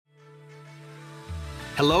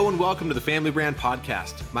Hello and welcome to the Family Brand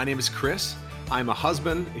Podcast. My name is Chris. I'm a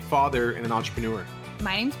husband, a father, and an entrepreneur.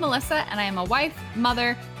 My name's Melissa, and I am a wife,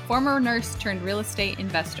 mother, former nurse turned real estate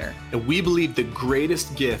investor. And we believe the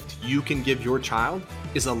greatest gift you can give your child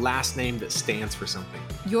is a last name that stands for something.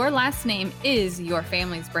 Your last name is your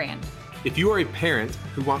family's brand. If you are a parent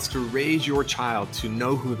who wants to raise your child to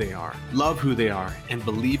know who they are, love who they are, and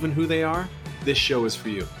believe in who they are, this show is for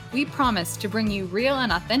you. We promise to bring you real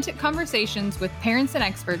and authentic conversations with parents and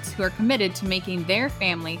experts who are committed to making their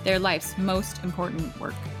family their life's most important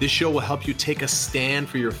work. This show will help you take a stand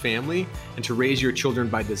for your family and to raise your children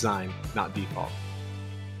by design, not default.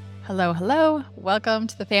 Hello. Welcome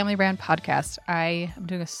to the Family Brand Podcast. I am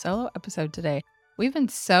doing a solo episode today. We've been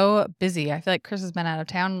so busy. I feel like Chris has been out of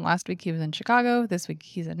town. Last week he was in Chicago. This week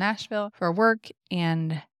he's in Nashville for work,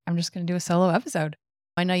 and I'm just going to do a solo episode.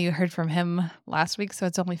 I know you heard from him last week, so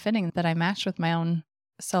it's only fitting that I matched with my own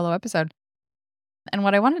solo episode. And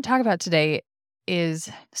what I want to talk about today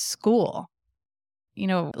is school. You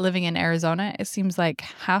know, living in Arizona, it seems like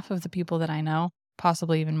half of the people that I know,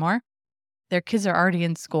 possibly even more, their kids are already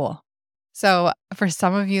in school. So for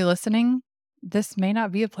some of you listening, this may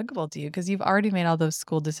not be applicable to you because you've already made all those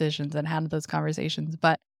school decisions and had those conversations.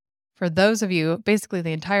 But for those of you, basically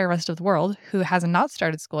the entire rest of the world who has not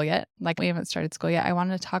started school yet, like we haven't started school yet, I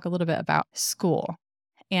wanted to talk a little bit about school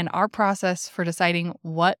and our process for deciding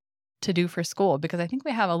what to do for school, because I think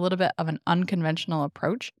we have a little bit of an unconventional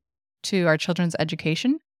approach to our children's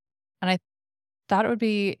education. And I thought it would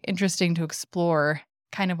be interesting to explore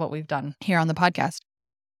kind of what we've done here on the podcast.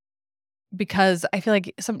 Because I feel like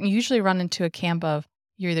you usually run into a camp of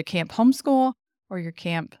you're either camp homeschool or you're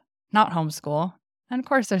camp not homeschool. And of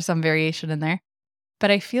course, there's some variation in there.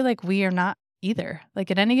 But I feel like we are not either. Like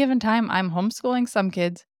at any given time, I'm homeschooling some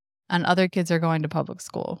kids and other kids are going to public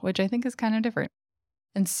school, which I think is kind of different.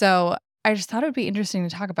 And so I just thought it would be interesting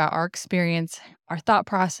to talk about our experience, our thought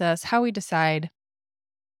process, how we decide.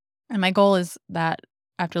 And my goal is that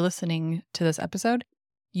after listening to this episode,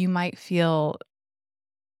 you might feel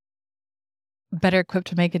better equipped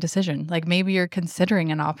to make a decision. Like maybe you're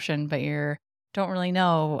considering an option, but you don't really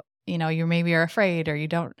know. You know, you maybe are afraid or you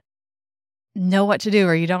don't know what to do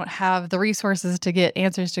or you don't have the resources to get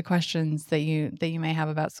answers to questions that you may have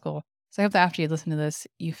about school. So I hope that after you listen to this,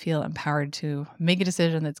 you feel empowered to make a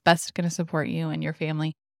decision that's best going to support you and your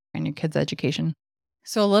family and your kids' education.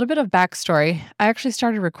 So a little bit of backstory. I actually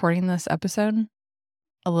started recording this episode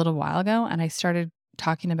a little while ago, and I started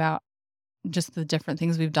talking about just the different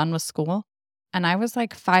things we've done with school. And I was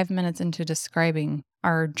like 5 minutes into describing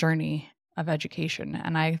our journey of education.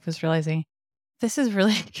 And I was realizing this is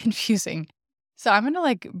really confusing. So I'm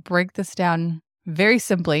going to break this down very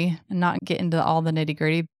simply and not get into all the nitty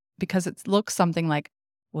gritty, because it looks something like,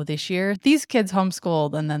 well, this year these kids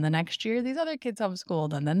homeschooled, and then the next year these other kids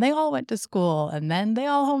homeschooled, and then they all went to school, and then they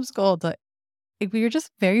all homeschooled. We were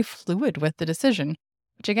just very fluid with the decision,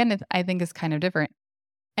 which again, I think is kind of different.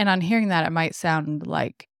 And on hearing that, it might sound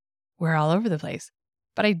like we're all over the place,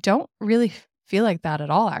 but I don't really feel like that at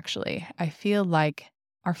all, actually. I feel like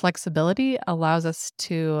our flexibility allows us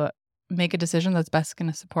to make a decision that's best going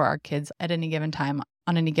to support our kids at any given time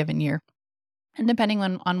on any given year. And depending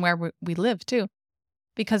on where we live too,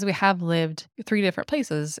 because we have lived 3 different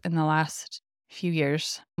places in the last few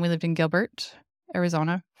years. We lived in Gilbert,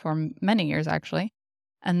 Arizona for many years, actually.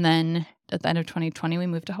 And then at the end of 2020, we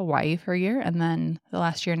moved to Hawaii for a year. And then the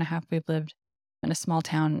last year and a half, we've lived in a small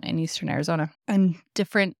town in eastern Arizona. And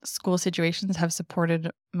different school situations have supported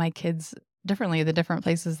my kids differently, the different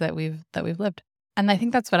places that we've lived. And I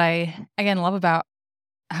think that's what I, again, love about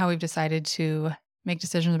how we've decided to make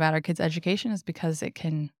decisions about our kids' education, is because it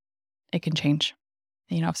can change.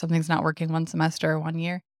 You know, if something's not working one semester or 1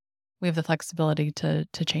 year, we have the flexibility to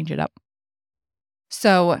change it up.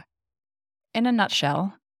 So in a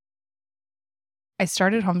nutshell, I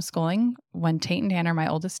started homeschooling when Tate and Tanner, my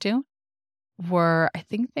oldest two, I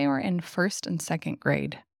think they were in 1st and 2nd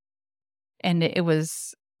grade. And it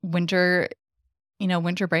was winter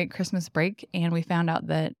break, Christmas break. And we found out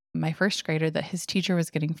that my 1st grader, that his teacher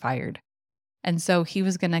was getting fired. And so he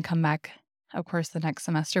was going to come back, of course, the next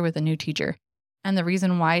semester with a new teacher. And the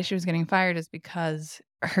reason why she was getting fired is because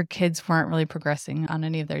her kids weren't really progressing on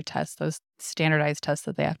any of their tests, those standardized tests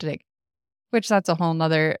that they have to take, which that's a whole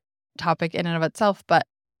nother topic in and of itself. But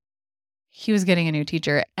he was getting a new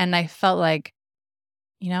teacher. And I felt like,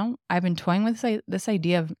 I've been toying with this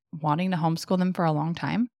idea of wanting to homeschool them for a long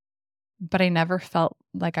time, but I never felt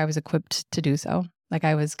like I was equipped to do so. Like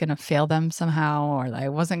I was going to fail them somehow, or I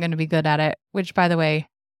wasn't going to be good at it, which, by the way,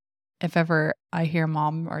 if ever I hear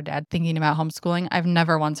mom or dad thinking about homeschooling, I've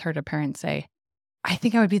never once heard a parent say, I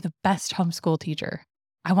think I would be the best homeschool teacher.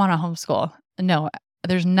 I want to homeschool. No,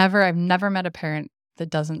 I've never met a parent that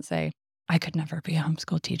doesn't say, I could never be a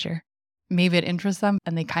homeschool teacher. Maybe it interests them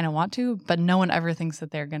and they kind of want to, but no one ever thinks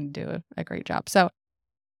that they're going to do a great job. So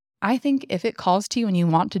I think if it calls to you and you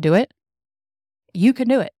want to do it, you can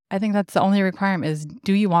do it. I think that's the only requirement is,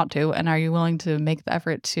 do you want to? And are you willing to make the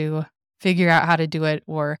effort to figure out how to do it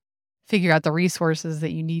or figure out the resources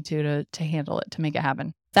that you need to handle it, to make it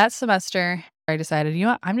happen? That semester, I decided, you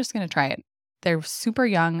know what? I'm just going to try it. They're super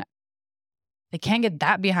young. They can't get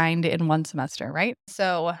that behind in one semester, right?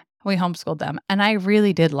 So we homeschooled them and I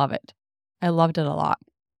really did love it. I loved it a lot.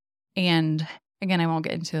 And again, I won't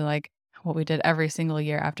get into like what we did every single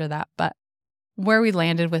year after that, but where we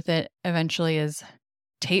landed with it eventually is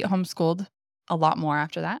Tate homeschooled a lot more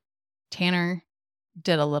after that. Tanner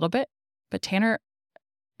did a little bit, but Tanner,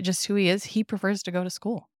 just who he is, he prefers to go to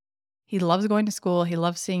school. He loves going to school. He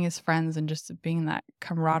loves seeing his friends and just being that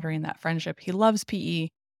camaraderie and that friendship. He loves PE.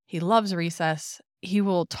 He loves recess. He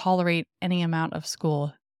will tolerate any amount of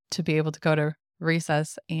school to be able to go to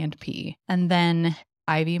recess and PE. And then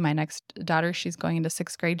Ivy, my next daughter, she's going into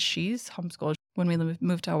 6th grade. She's homeschooled. When we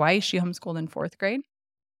moved to Hawaii, she homeschooled in 4th grade.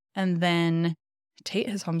 And then Tate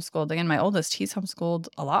has homeschooled. Again, my oldest, he's homeschooled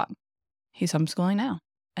a lot. He's homeschooling now.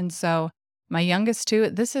 And so my youngest two,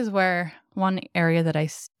 this is where one area that I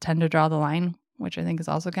tend to draw the line, which I think is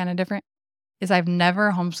also kind of different, is I've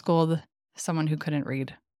never homeschooled someone who couldn't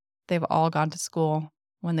read. They've all gone to school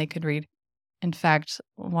when they could read. In fact,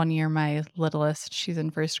 one year, my littlest, she's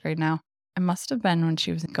in 1st grade now. It must have been when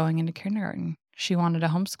she was going into kindergarten. She wanted to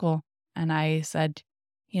homeschool. And I said,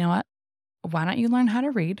 you know what? Why don't you learn how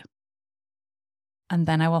to read? And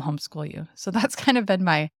then I will homeschool you. So that's kind of been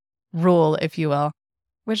my rule, if you will.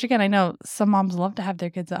 Which again, I know some moms love to have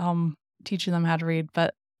their kids at home teaching them how to read,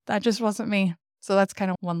 but that just wasn't me. So that's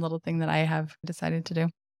kind of one little thing that I have decided to do.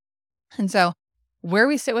 And so where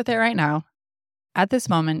we sit with it right now, at this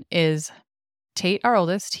moment, is Tate, our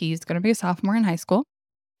oldest, he's going to be a sophomore in high school.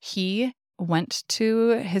 He went to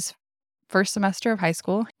his first semester of high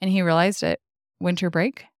school and he realized at winter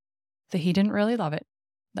break that he didn't really love it,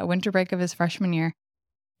 that winter break of his freshman year.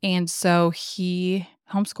 And so he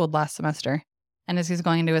homeschooled last semester. And as he's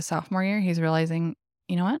going into his sophomore year, he's realizing,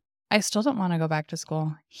 you know what? I still don't want to go back to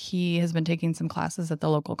school. He has been taking some classes at the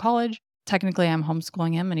local college. Technically, I'm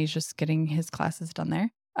homeschooling him and he's just getting his classes done there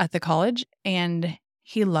at the college. And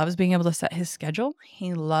he loves being able to set his schedule.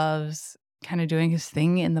 He loves kind of doing his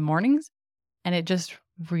thing in the mornings. And it just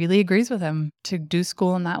really agrees with him to do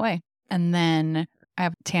school in that way. And then I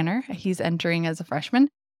have Tanner. He's entering as a freshman.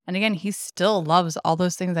 And again, he still loves all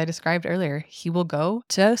those things I described earlier. He will go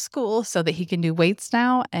to school so that he can do weights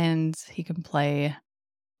now and he can play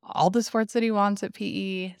all the sports that he wants at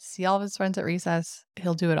PE, see all of his friends at recess.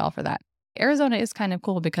 He'll do it all for that. Arizona is kind of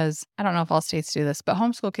cool because I don't know if all states do this, but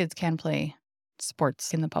homeschool kids can play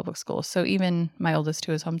sports in the public schools. So even my oldest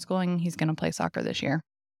who is homeschooling, he's going to play soccer this year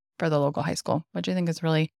for the local high school, which I think is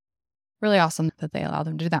really, really awesome that they allow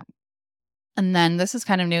them to do that. And then this is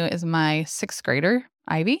kind of new, is my 6th grader,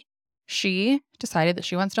 Ivy. She decided that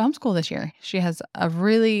she wants to homeschool this year. She has a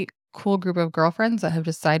really cool group of girlfriends that have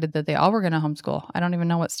decided that they all were going to homeschool. I don't even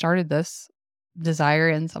know what started this desire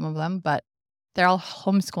in some of them, but they're all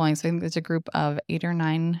homeschooling. So I think there's a group of 8 or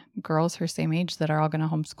 9 girls her same age that are all going to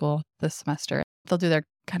homeschool this semester. They'll do their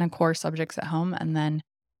kind of core subjects at home and then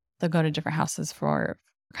they'll go to different houses for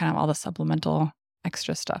kind of all the supplemental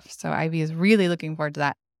extra stuff. So Ivy is really looking forward to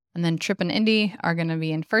that. And then Trip and Indy are going to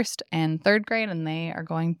be in 1st and 3rd grade, and they are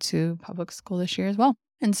going to public school this year as well.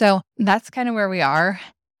 And so that's kind of where we are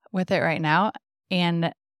with it right now.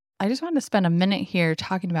 And I just wanted to spend a minute here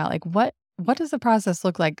talking about like what does the process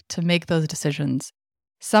look like to make those decisions?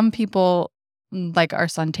 Some people, like our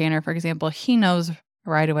son Tanner, for example, he knows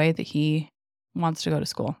right away that he wants to go to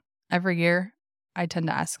school. Every year, I tend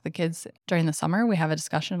to ask the kids during the summer, we have a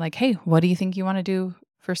discussion like, hey, what do you think you want to do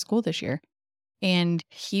for school this year? And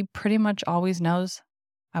he pretty much always knows,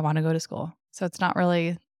 I want to go to school. So it's not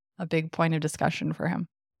really a big point of discussion for him.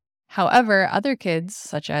 However, other kids,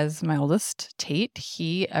 such as my oldest, Tate,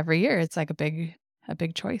 he every year, it's like a big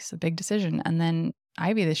choice, a big decision. And then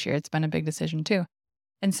Ivy this year, it's been a big decision too.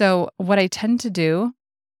 And so what I tend to do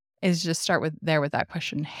is just start with that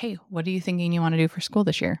question. Hey, what are you thinking you want to do for school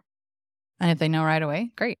this year? And if they know right away,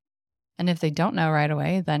 great. And if they don't know right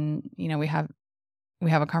away, then, we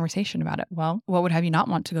have a conversation about it. Well, what would have you not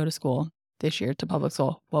want to go to school this year, to public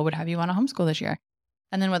school? What would have you want to homeschool this year?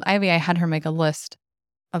 And then with Ivy, I had her make a list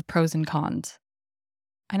of pros and cons.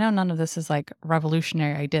 I know none of this is like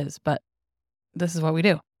revolutionary ideas, but this is what we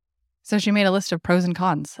do. So she made a list of pros and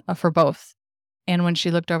cons for both. And when she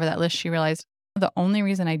looked over that list, she realized the only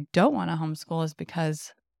reason I don't want to homeschool is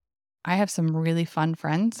because I have some really fun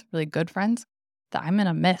friends, really good friends that I'm going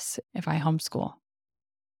to miss if I homeschool.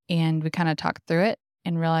 And we kind of talked through it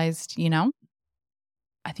and realized,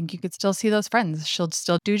 I think you could still see those friends. She'll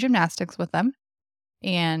still do gymnastics with them.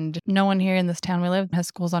 And no one here in this town we live has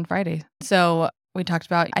schools on Fridays. So we talked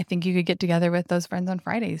about, I think you could get together with those friends on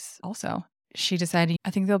Fridays also. She decided,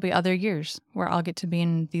 I think there'll be other years where I'll get to be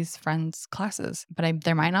in these friends' classes, but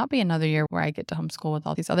there might not be another year where I get to homeschool with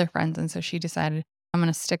all these other friends. And so she decided I'm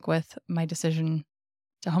going to stick with my decision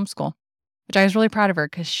to homeschool, which I was really proud of her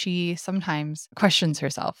because she sometimes questions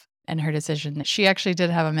herself and her decision. She actually did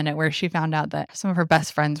have a minute where she found out that some of her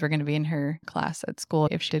best friends were going to be in her class at school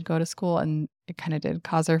if she did go to school. And it kind of did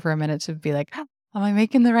cause her for a minute to be like, am I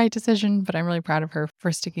making the right decision? But I'm really proud of her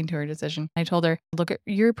for sticking to her decision. I told her, look at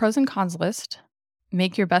your pros and cons list,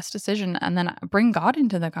 make your best decision, and then bring God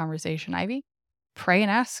into the conversation, Ivy. Pray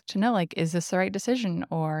and ask to know, is this the right decision?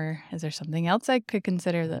 Or is there something else I could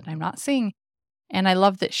consider that I'm not seeing? And I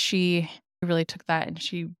love that she really took that and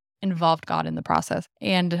she involved God in the process.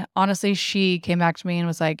 And honestly, she came back to me and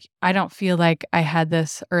was like, I don't feel like I had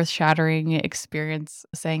this earth-shattering experience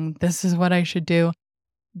saying, this is what I should do.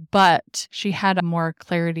 But she had more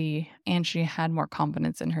clarity and she had more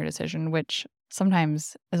confidence in her decision, which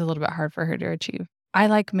sometimes is a little bit hard for her to achieve. I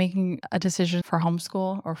like making a decision for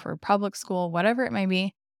homeschool or for public school, whatever it may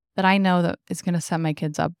be, that I know that is going to set my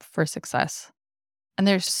kids up for success. And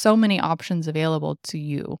there's so many options available to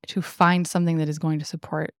you to find something that is going to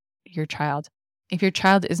support your child. If your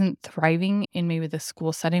child isn't thriving in maybe the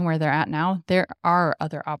school setting where they're at now, there are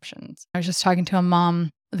other options. I was just talking to a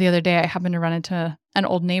mom the other day. I happened to run into an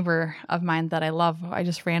old neighbor of mine that I love. I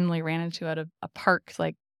just randomly ran into at a park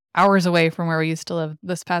hours away from where we used to live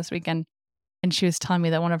this past weekend. And she was telling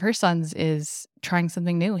me that one of her sons is trying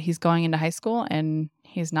something new. He's going into high school and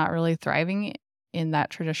he's not really thriving in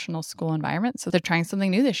that traditional school environment. So they're trying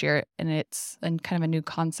something new this year. And it's kind of a new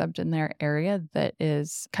concept in their area that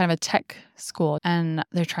is kind of a tech school. And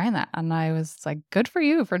they're trying that. And I was like, good for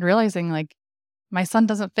you for realizing my son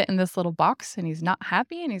doesn't fit in this little box and he's not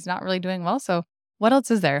happy and he's not really doing well. So what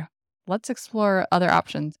else is there? Let's explore other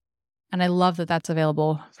options. And I love that that's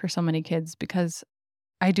available for so many kids because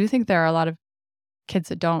I do think there are a lot of kids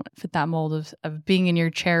that don't fit that mold of being in your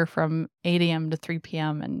chair from 8 a.m. to 3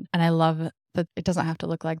 p.m. And I love that it doesn't have to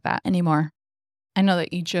look like that anymore. I know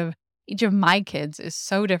that each of my kids is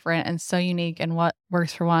so different and so unique, and what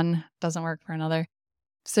works for one doesn't work for another.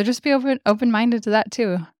 So just be open-minded to that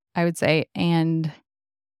too, I would say. And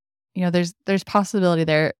there's possibility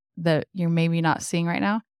there that you're maybe not seeing right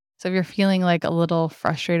now. So if you're feeling a little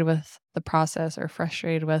frustrated with the process or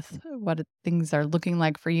frustrated with what things are looking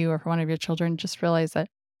like for you or for one of your children, just realize that,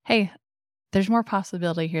 hey, there's more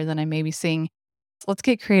possibility here than I may be seeing. So let's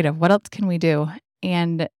get creative. What else can we do?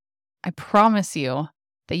 And I promise you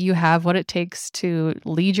that you have what it takes to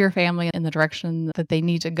lead your family in the direction that they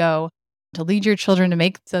need to go, to lead your children to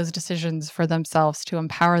make those decisions for themselves, to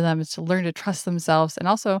empower them, to learn to trust themselves, and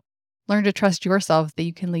also learn to trust yourself that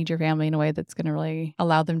you can lead your family in a way that's going to really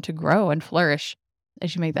allow them to grow and flourish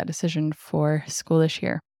as you make that decision for school this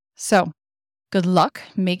year. So good luck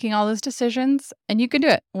making all those decisions, and you can do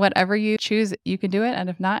it. Whatever you choose, you can do it. And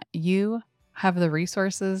if not, you have the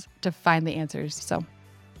resources to find the answers. So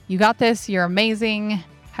you got this. You're amazing.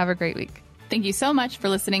 Have a great week. Thank you so much for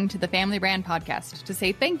listening to the Family Brand Podcast. To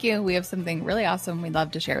say thank you, we have something really awesome we'd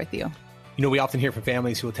love to share with you. We often hear from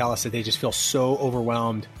families who will tell us that they just feel so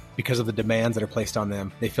overwhelmed because of the demands that are placed on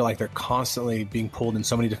them. They feel like they're constantly being pulled in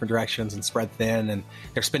so many different directions and spread thin, and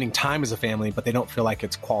they're spending time as a family, but they don't feel like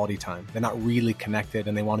it's quality time. They're not really connected,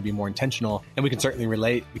 and they want to be more intentional. And we can certainly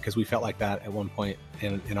relate because we felt like that at one point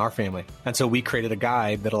in our family. And so we created a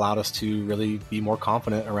guide that allowed us to really be more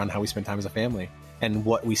confident around how we spend time as a family and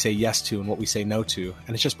what we say yes to and what we say no to.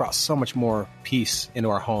 And it's just brought so much more peace into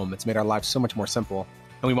our home. It's made our lives so much more simple,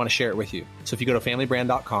 and we want to share it with you. So if you go to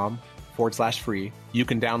familybrand.com/free, you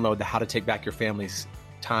can download the How to Take Back Your Family's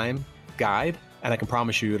Time guide. And I can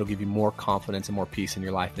promise you it'll give you more confidence and more peace in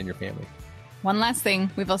your life and in your family. One last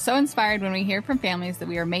thing, we feel so inspired when we hear from families that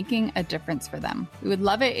we are making a difference for them. We would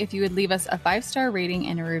love it if you would leave us a 5-star rating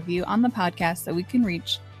and a review on the podcast so we can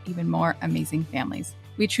reach even more amazing families.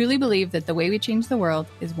 We truly believe that the way we change the world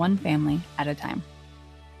is one family at a time.